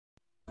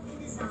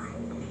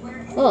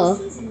Oh,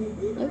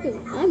 okay.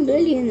 I'm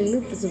really in the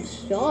mood for some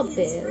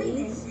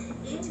strawberries.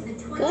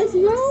 Guys,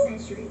 no?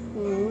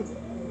 Oh.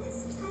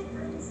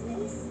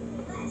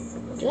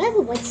 Do I have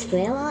a white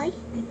square eye?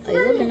 Are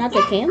you looking at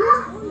the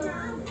camera?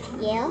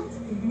 Yeah.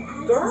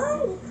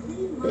 Girl?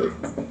 Wait,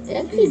 it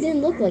actually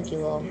didn't look like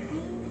you all.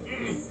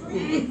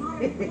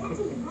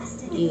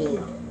 You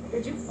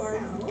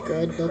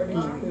good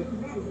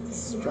looking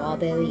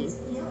strawberry.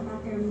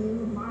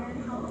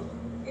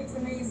 It's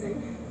amazing.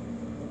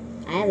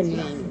 I have a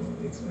name.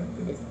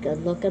 Is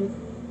good looking?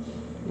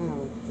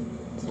 No,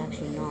 it's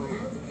actually not.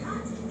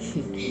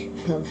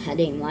 Well, that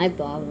ain't my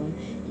problem.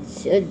 It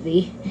should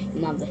be.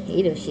 Your mom's a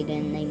hater. She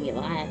didn't name you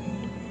that.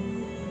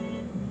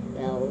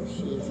 Well,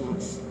 she's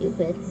not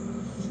stupid.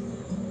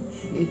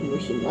 Well,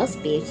 she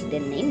must be if she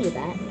didn't name you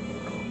that.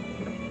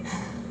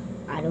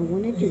 I don't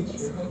want to do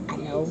this. I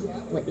know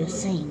what you're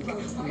saying.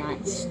 I'm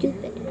not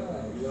stupid.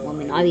 Well, I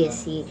mean,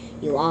 obviously,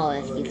 you are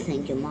if you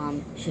think your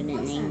mom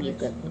shouldn't name you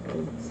good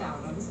looking.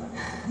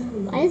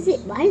 Why does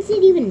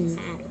it even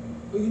matter?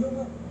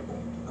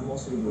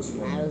 It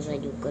matters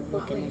that you're good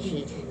looking and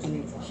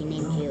she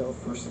named you.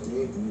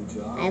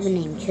 I have a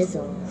name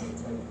Chisel.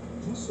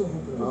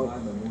 Well,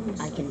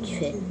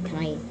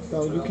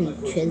 you can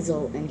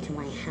chisel into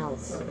my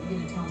house.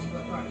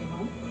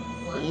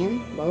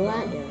 And what will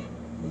that do?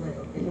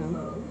 You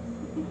know.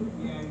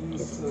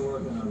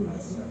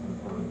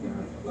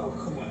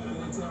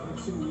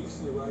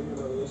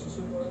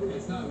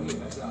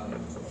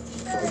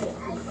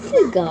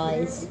 Hey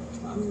guys,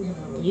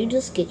 did you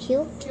just get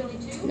healed?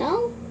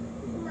 No?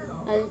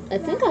 I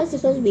think I was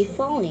supposed to be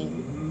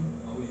falling.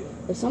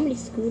 But somebody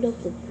screwed up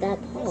that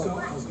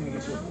hole.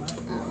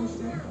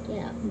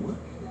 Yeah.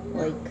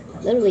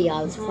 Like, literally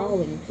I was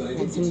falling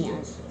and somebody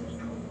else.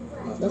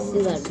 Let's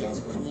do that again.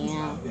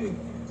 Yeah.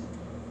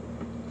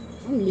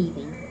 I'm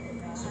leaving.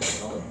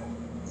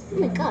 Oh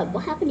my god,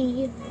 what happened to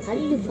you? How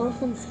did you fall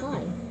from the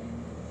sky?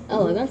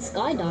 Oh, I went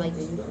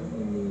skydiving.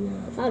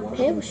 Without a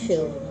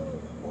parachute.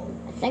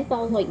 I think that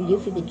was like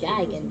Yuffie the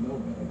Dragon.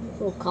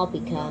 Little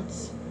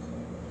copycats.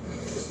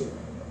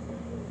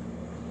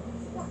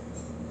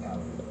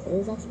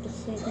 Is that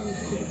specific?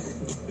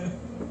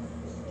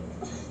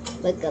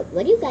 Like,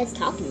 what are you guys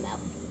talking about?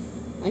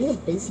 None of your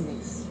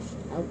business.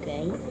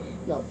 Okay.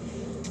 Well,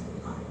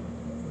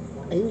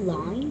 are you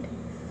lying?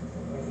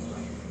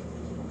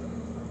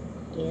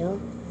 Yeah.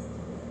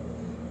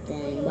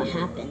 Then what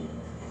happened?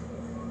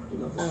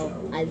 Oh,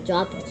 I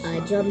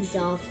jumped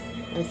off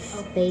a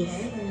space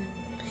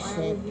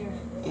ship,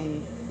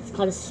 and it's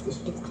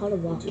called a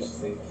rocket.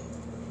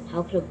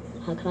 How could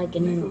I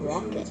get in a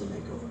rocket?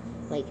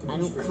 Like, I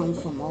don't come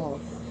from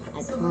Earth.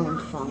 I come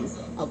from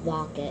a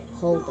rocket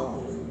holder.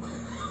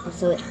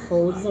 So it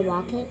holds the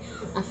rocket?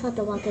 I thought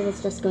the rocket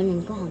was just going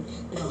and gone.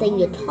 The thing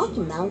you're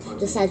talking about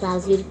just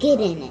allows you to get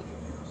in it.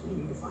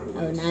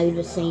 Oh, now you're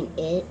just saying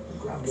it?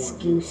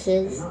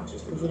 Excuses?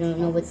 Because you don't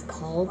know what it's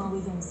called?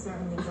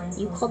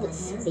 You called it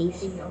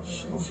space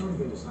ship. It's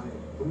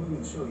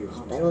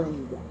better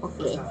than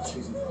rocket. I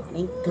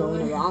didn't go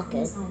in a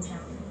rocket.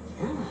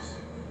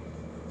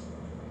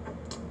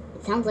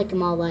 It sounds like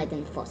I'm all right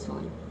than the first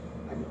one.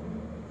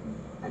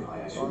 Well,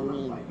 I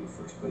mean,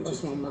 the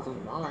first one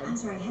wasn't lying.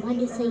 Why'd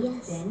you say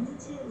yes?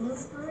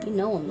 You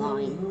know I'm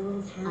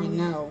lying. I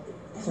know.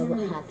 So what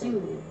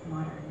happened?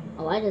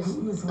 Oh, I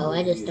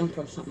just jumped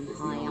from something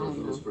high. I don't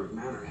know.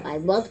 I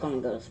was gonna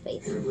go to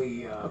space.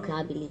 Okay,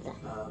 I believe that.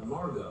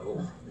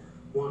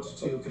 Wants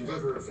to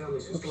convert her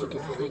family's Hope she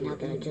doesn't find out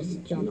that I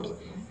just jumped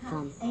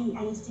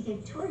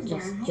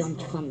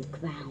from the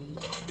ground.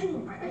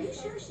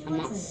 I'm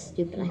not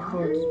stupid. I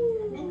heard.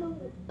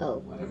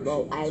 Oh,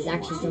 well, I was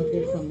actually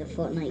jumping from the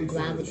Fortnite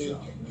gravity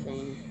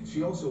thing.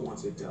 She also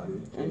wants it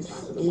done.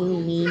 Do you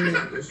mean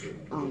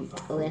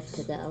we have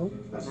to go?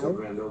 No.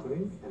 Grand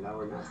opening and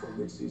our natural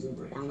mid-season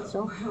break. Bounce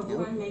off? No.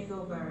 One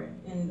makeover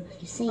in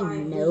You're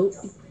saying no,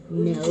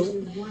 no,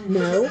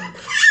 no.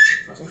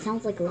 That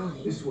sounds like a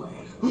lie.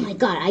 Oh my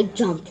god, I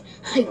jumped.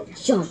 Let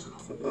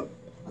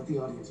the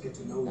audience get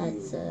to know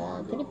That's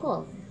pretty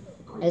cool.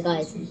 Hey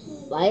guys,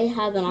 I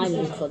have an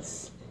idea for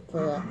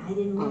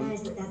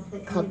the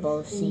couple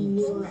of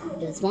scenes.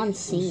 There's one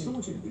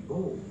scene.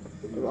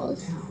 It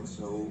was.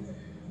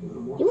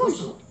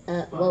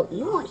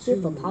 You weren't here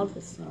for part of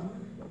the scene.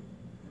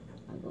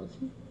 I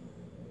wasn't.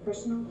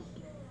 personal.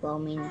 Well, I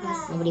mean,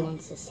 nobody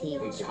wants to see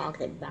a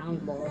chocolate brown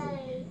boy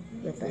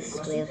with a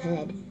square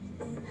head.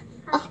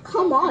 Oh,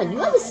 come on, you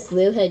have a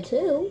square head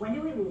too. When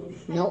do we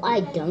leave? No,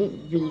 I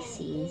don't,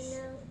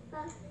 Reese's.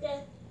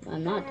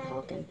 I'm not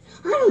talking.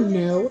 I don't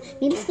know.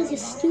 Maybe it's because you're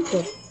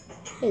stupid.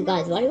 Hey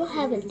guys, why do I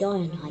have a door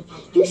on eye?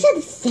 You said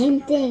the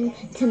same thing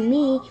to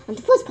me on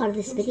the first part of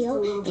this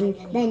video, and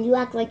then you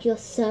act like you're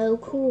so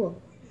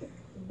cool.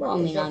 Well, I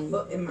mean, I'm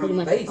pretty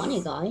much a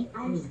funny guy.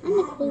 I'm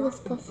the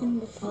coolest person in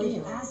this Well,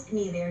 you video. ask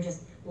me, they're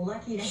just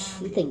lucky to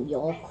have You think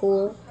you're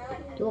cool?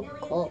 You're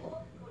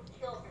cool.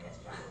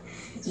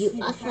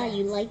 I thought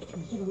you liked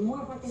me.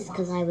 It's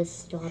because I was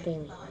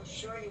strawberry.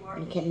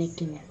 And you kept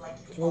making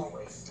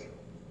jokes.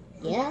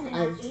 Yeah,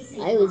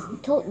 I was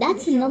told.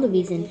 That's another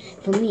reason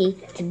for me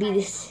to be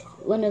this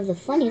one of the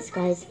funniest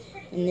guys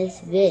in this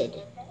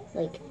vid.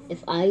 Like,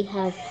 if I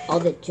have all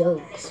the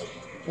jokes,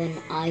 then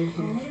I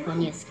am the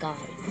funniest guy.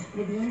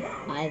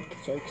 I have the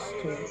jokes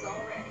too.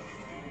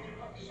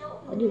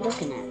 What are you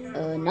looking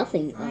at?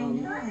 Nothing.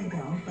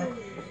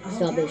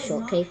 Strawberry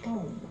shortcake.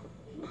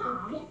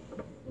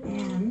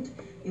 And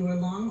you were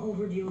long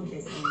overdue a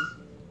visit.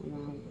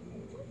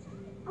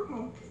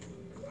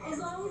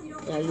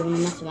 Are you gonna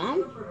mess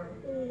around?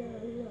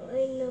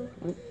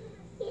 What?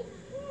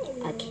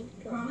 I can't.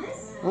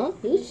 Promise? Huh?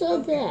 Who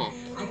said that?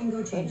 I can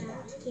go change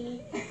that.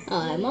 Oh,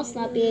 I must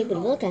not be able to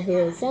look at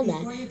who said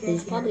that. Because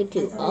he's probably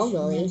too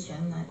ugly.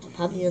 I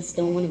probably just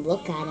don't want to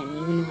look at him,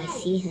 even though I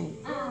see him.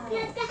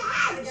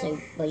 So,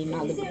 but you're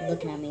not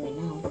looking at me right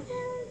now.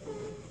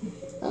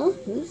 Oh,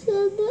 who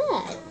said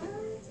that?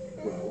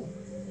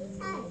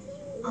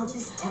 I'll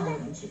just tell her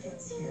when she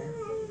gets here.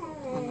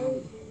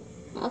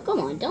 Oh, come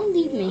on, don't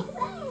leave me.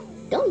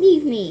 Don't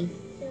leave me.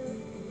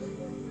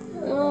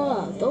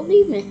 Oh, don't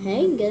leave me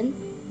hanging.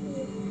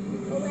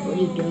 What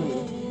are you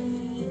doing?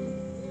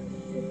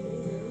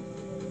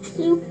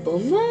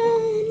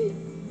 Superman!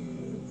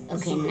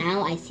 Okay,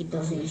 now I see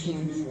both in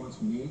hands.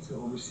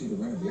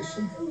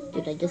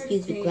 Dude, I just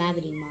used the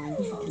gravity mine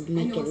to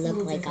make it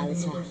look like I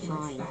was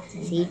fine.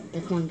 See?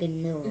 That's why I'm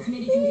getting lower. The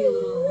committee can be a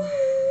little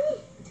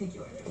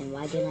particular. Then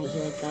why didn't I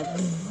hear it go?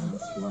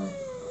 That's right.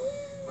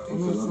 I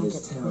know it's not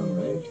the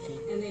cool thing.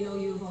 And they know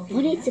you've all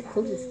What is the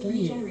coolest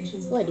game?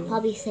 What, you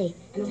probably say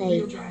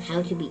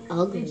how to be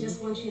ugly.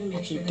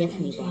 Actually,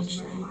 definitely watch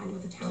that.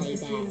 Play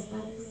that.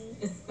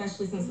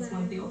 Especially since it's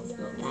one of the oldest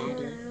buildings.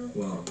 Baddie.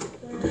 Well,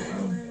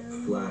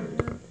 I'm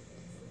flattered.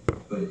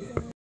 But